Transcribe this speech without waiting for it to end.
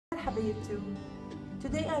مرحبا YouTube.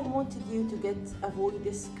 Today I wanted you to avoid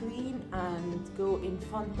the screen and go in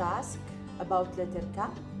fun task about letter K,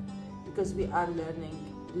 because we are learning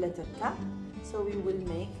letter K. So we will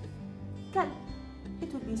make كلب.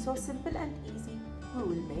 It will be so simple and easy. We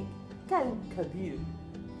will make كلب كبير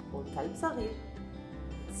or كلب صغير.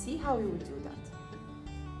 See how we will do that.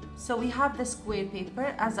 So we have the square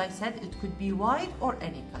paper. As I said, it could be white or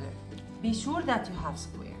any color. Be sure that you have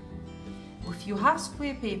square. If you have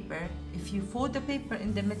square paper, if you fold the paper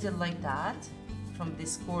in the middle like that, from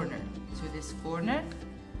this corner to this corner,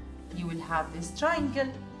 you will have this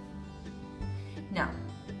triangle. Now,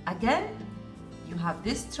 again, you have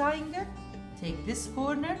this triangle, take this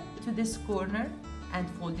corner to this corner and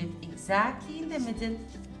fold it exactly in the middle,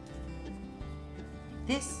 like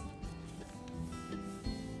this.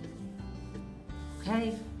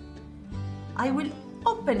 Okay, I will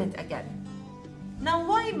open it again. Now,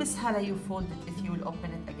 why, Miss Hala, you fold it if you will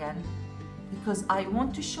open it again? Because I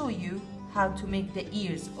want to show you how to make the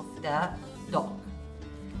ears of the dog.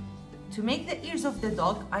 To make the ears of the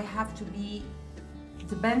dog, I have to be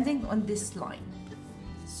depending on this line.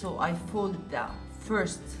 So I fold the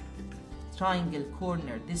first triangle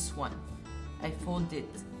corner, this one. I fold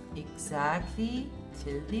it exactly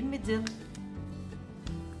till the middle.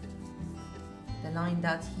 The line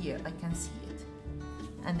that here, I can see it.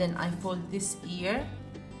 And then I fold this ear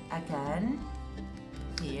again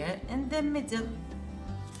here in the middle.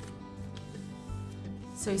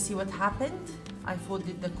 So you see what happened? I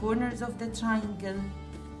folded the corners of the triangle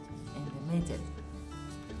in the middle.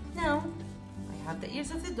 Now I have the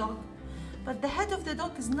ears of the dog, but the head of the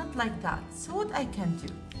dog is not like that. So what I can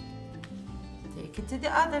do? Take it to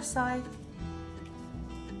the other side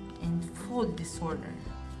and fold this corner,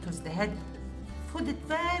 because the head, fold it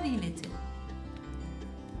very little,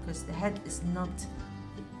 because the head is not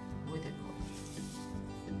with the corner.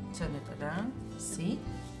 Turn it around, see?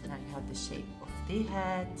 Now you have the shape of the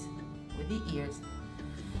head with the ears.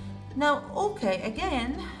 Now, okay,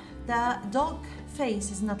 again, the dog face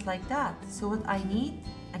is not like that. So what I need,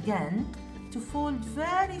 again, to fold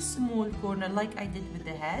very small corner like I did with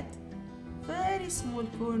the head. Very small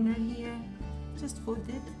corner here, just fold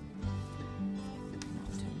it. Now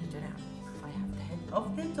turn it around. I have the head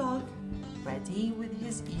of the dog ready with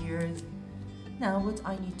his ears. Now what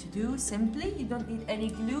I need to do, simply, you don't need any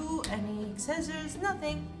glue, any scissors,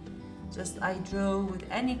 nothing. Just I draw with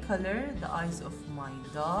any color the eyes of my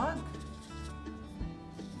dog.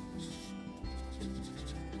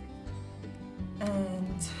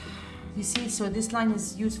 And you see, so this line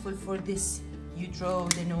is useful for this. You draw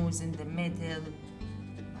the nose in the middle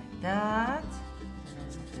like that, the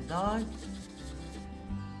nose of the dog.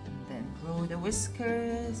 And then draw the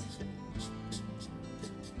whiskers.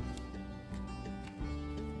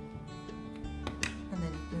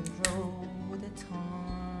 Draw the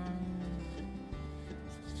tongue.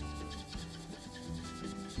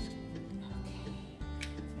 Okay.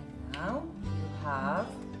 And now you have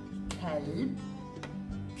كلب,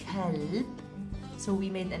 كلب. So we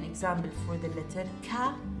made an example for the letter K,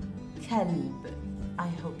 كلب. I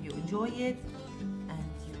hope you enjoy it, and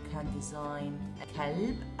you can design a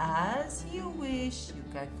كلب as you wish. You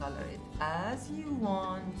can color it as you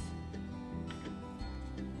want.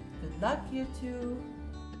 Good luck, you two.